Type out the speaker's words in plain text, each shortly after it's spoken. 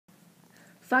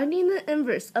Finding the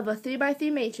inverse of a 3x3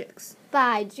 matrix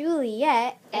by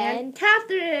Juliet and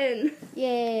Katherine.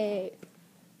 Yay!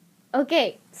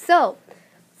 Okay, so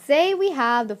say we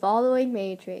have the following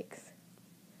matrix: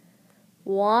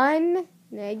 1,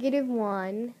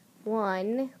 -1,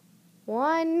 1,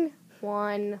 1,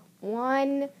 1,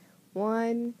 1,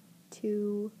 1,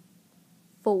 2,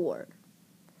 4.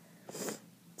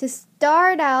 To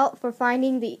start out, for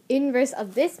finding the inverse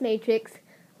of this matrix,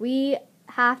 we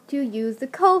have to use the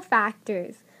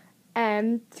cofactors.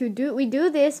 And we do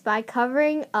this by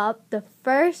covering up the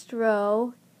first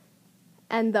row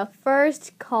and the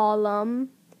first column,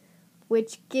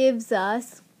 which gives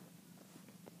us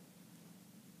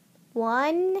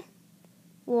 1,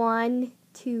 1,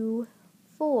 2,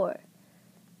 4.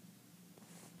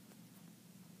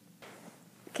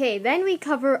 Okay, then we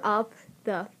cover up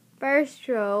the first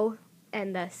row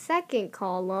and the second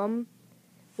column,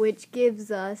 which gives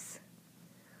us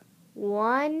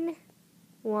 1,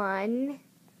 1,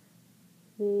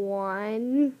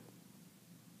 1,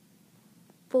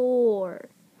 4.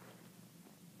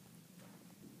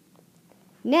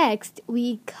 Next,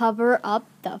 we cover up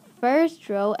the first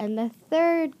row and the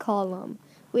third column,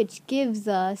 which gives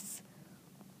us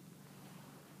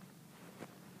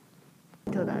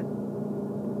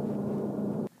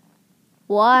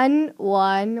 1,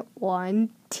 1, 1,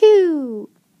 2.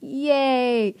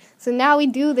 Yay! So now we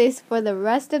do this for the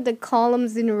rest of the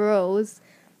columns and rows.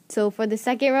 So for the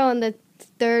second row and the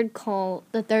third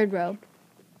row.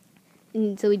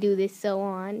 And so we do this so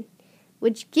on,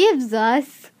 which gives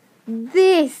us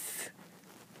this.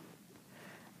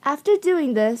 After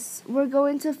doing this, we're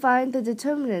going to find the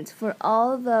determinant for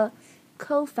all the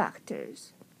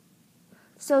cofactors.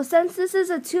 So since this is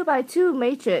a 2x2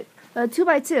 matrix,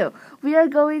 2x2, we are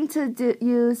going to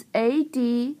use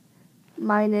AD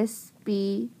minus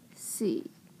BC.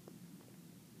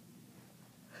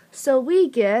 So we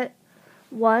get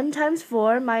 1 times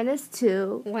 4 minus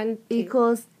 2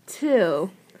 equals 2.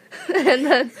 And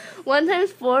then 1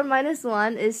 times 4 minus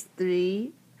 1 is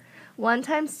 3. 1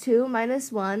 times 2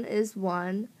 minus 1 is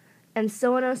 1. And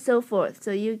so on and so forth.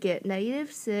 So you get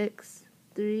 -6,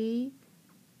 3,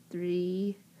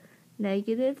 3,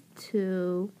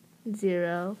 -2,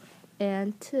 0,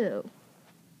 and 2.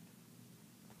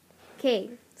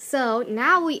 Okay, so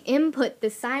now we input the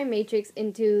sign matrix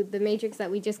into the matrix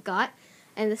that we just got.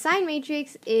 And the sign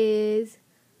matrix is,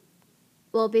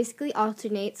 well, basically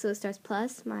alternates. So it starts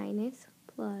plus, minus,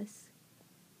 plus,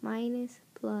 minus,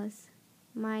 plus,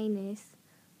 minus,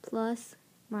 plus,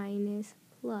 minus,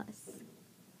 plus.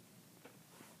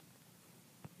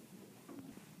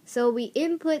 So we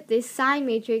input this sign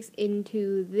matrix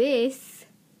into this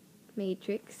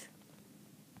matrix,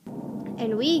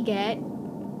 and we get,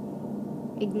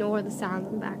 ignore the sounds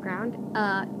in the background,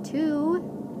 2,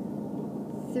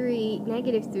 3,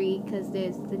 -3, because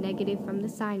there's the negative from the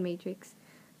sign matrix.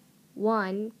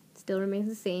 1 still remains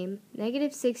the same.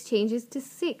 -6 changes to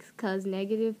 6, because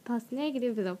negative plus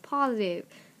negative is a positive.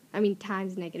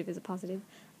 Times negative is a positive.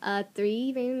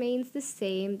 3 remains the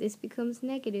same. This becomes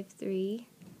 -3.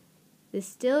 This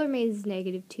still remains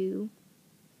 -2.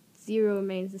 0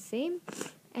 remains the same.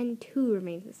 And 2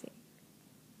 remains the same.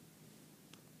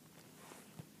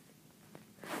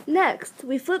 Next,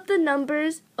 we flip the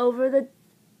numbers over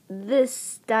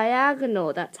this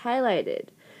diagonal that's highlighted.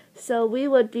 So we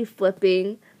would be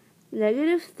flipping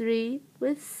 -3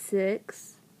 with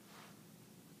 6,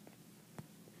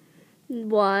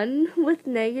 1 with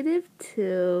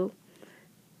 -2,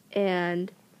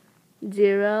 and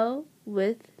 0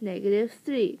 with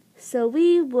 -3. So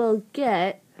we will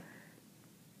get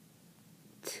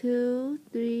 2,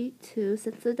 3, 2,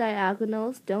 since the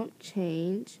diagonals don't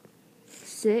change.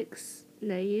 6,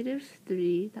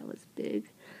 -3, that was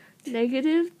big.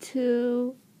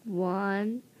 -2,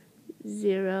 1,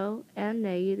 0, and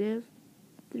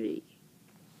 -3.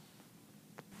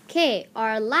 Okay,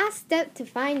 our last step to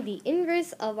find the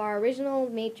inverse of our original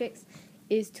matrix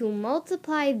is to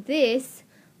multiply this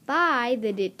by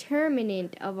the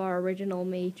determinant of our original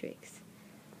matrix.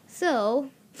 So,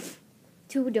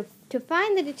 to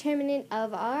find the determinant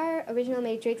of our original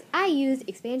matrix, I used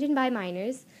expansion by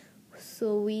minors.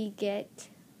 So we get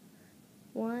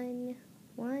 1,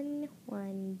 1,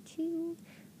 1, 2,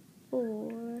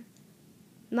 4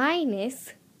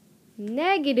 minus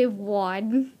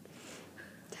 -1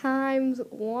 times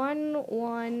 1,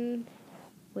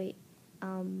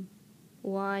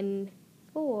 1,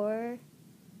 4.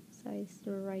 Sorry,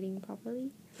 still writing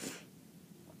properly.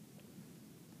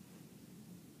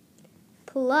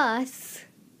 Plus,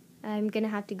 I'm gonna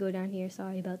have to go down here.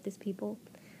 Sorry about this, people.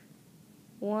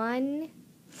 1,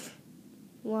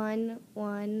 1,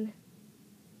 1,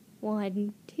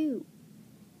 1, 2.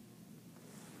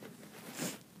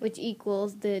 Which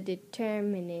equals the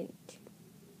determinant.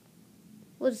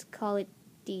 We'll just call it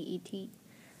DET.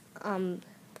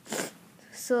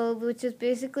 So, which is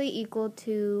basically equal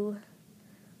to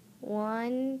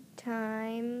 1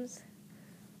 times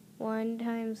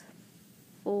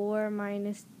 4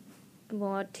 minus,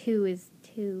 well, 2 is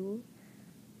 2,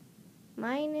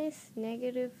 minus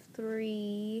negative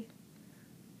 3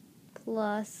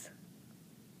 plus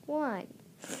 1,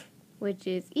 which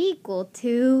is equal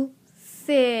to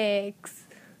 6.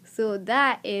 So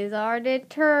that is our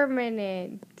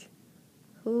determinant.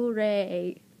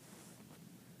 Hooray.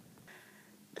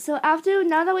 So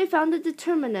now that we found the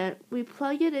determinant, we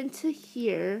plug it into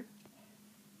here,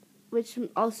 which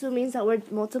also means that we're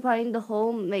multiplying the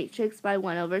whole matrix by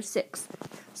 1 over 6.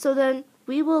 So then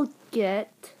we will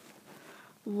get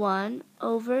 1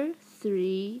 over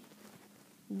 3,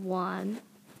 1,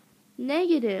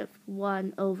 negative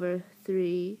 1 over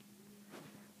 3,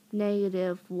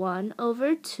 negative 1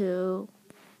 over 2,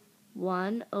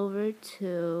 1 over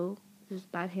 2, this is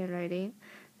bad handwriting,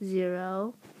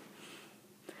 0,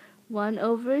 1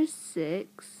 over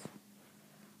 6,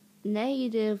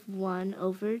 negative 1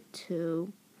 over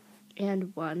 2,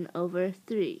 and 1 over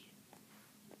 3.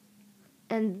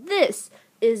 And this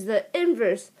is the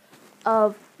inverse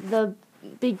of the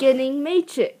beginning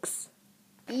matrix.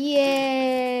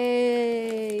 Yay!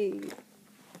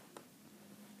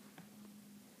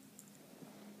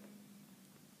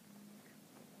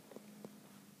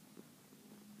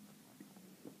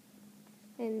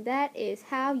 And that is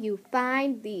how you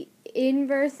find the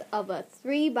inverse of a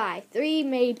 3 by 3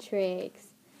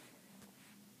 matrix.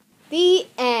 The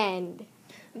end.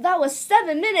 That was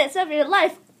 7 minutes of your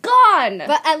life gone!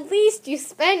 But at least you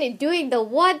spent it doing the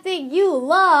one thing you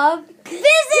love.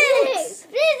 Physics!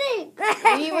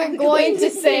 We were going to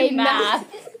say math.